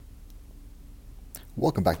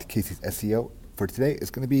Welcome back to Casey's SEO. For today, it's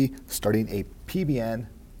going to be starting a PBN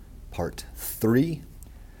part 3.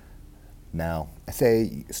 Now, I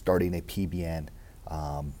say starting a PBN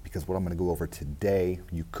because what I'm going to go over today,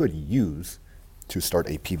 you could use to start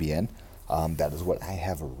a PBN. That is what I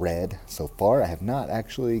have read so far. I have not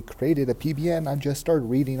actually created a PBN. I've just started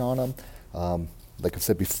reading on them. Like I've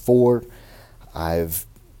said before, I've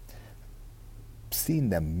seen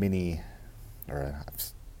them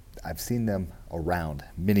I've seen them around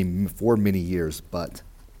for many years, but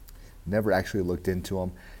never actually looked into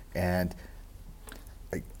them. And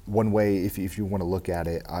one way, if you want to look at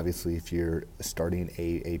it, obviously, if you're starting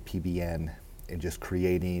a PBN and just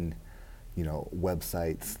creating,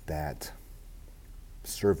 websites that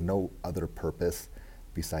serve no other purpose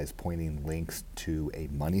besides pointing links to a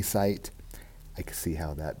money site, I can see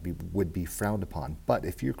how that would be frowned upon. But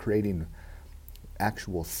if you're creating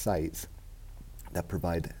actual sites that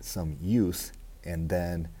provide some use, and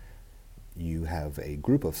then you have a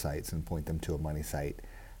group of sites and point them to a money site,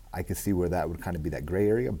 I could see where that would kind of be that gray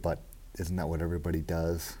area. But isn't that what everybody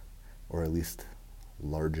does, or at least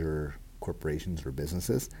larger corporations or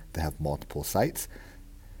businesses that have multiple sites?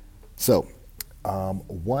 So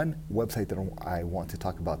one website that I want to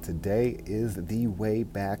talk about today is the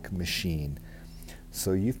Wayback Machine.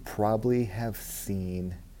 So you probably have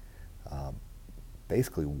seen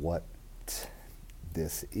basically what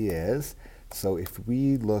this is. So if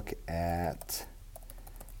we look at,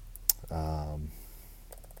 let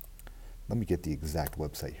me get the exact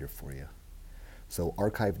website here for you. So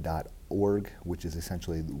archive.org, which is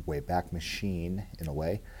essentially the Wayback Machine in a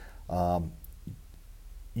way.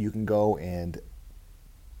 You can go and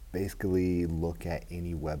basically look at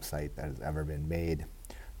any website that has ever been made.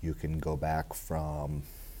 You can go back from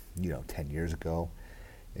 10 years ago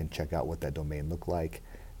and check out what that domain looked like,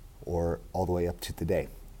 or all the way up to today.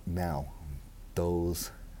 Now,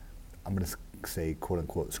 those, I'm going to say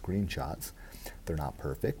quote-unquote screenshots, they're not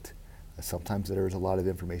perfect. Sometimes there's a lot of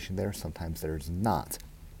information there, sometimes there's not.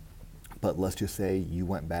 But let's just say you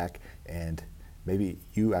went back and maybe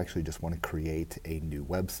you actually just want to create a new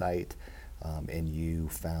website, and you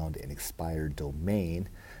found an expired domain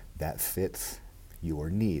that fits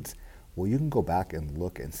your needs. Well, you can go back and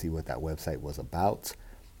look and see what that website was about.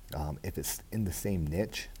 If it's in the same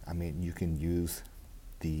niche, you can use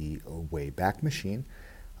the Wayback Machine.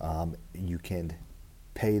 You can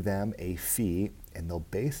pay them a fee, and they'll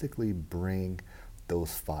basically bring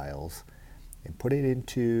those files and put it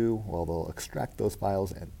into, they'll extract those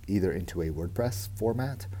files and either into a WordPress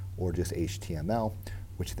format or just HTML,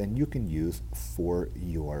 which then you can use for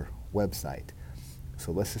your website.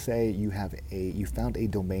 So let's just say you found a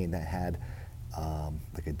domain that had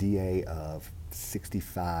like a DA of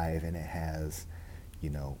 65, and it has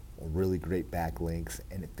really great backlinks,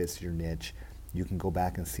 and it fits your niche. You can go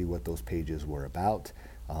back and see what those pages were about.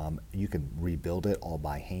 You can rebuild it all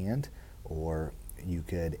by hand, or you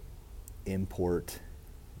could import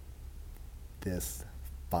this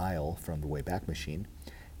file from the Wayback Machine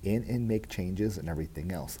and make changes and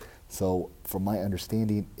everything else. So from my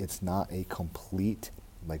understanding, it's not a complete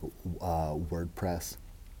WordPress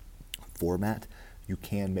format. You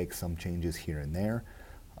can make some changes here and there,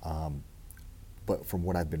 but from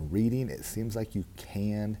what I've been reading, it seems like you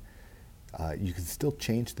can still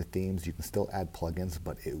change the themes, you can still add plugins,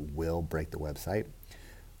 but it will break the website.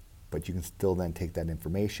 But you can still then take that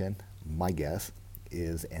information, my guess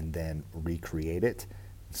is, and then recreate it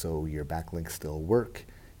so your backlinks still work,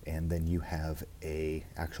 and then you have a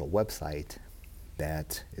actual website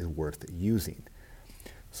that is worth using.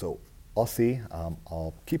 So I'll see.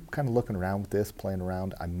 I'll keep kind of looking around with this, playing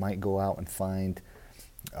around. I might go out and find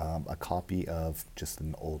a copy of just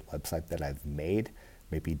an old website that I've made,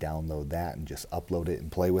 maybe download that and just upload it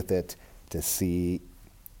and play with it to see,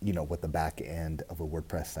 what the back end of a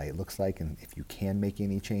WordPress site looks like and if you can make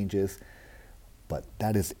any changes. But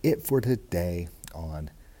that is it for today on,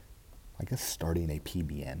 starting a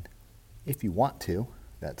PBN. If you want to,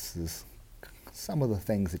 that's just some of the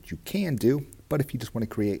things that you can do. But if you just want to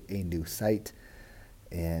create a new site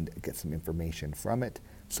and get some information from it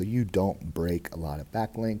so you don't break a lot of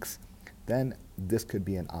backlinks, then this could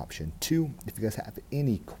be an option too. If you guys have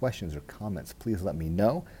any questions or comments, please let me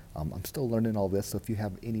know. I'm still learning all this, so if you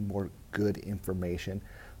have any more good information,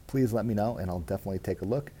 please let me know and I'll definitely take a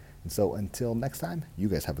look. And so until next time, you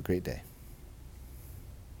guys have a great day.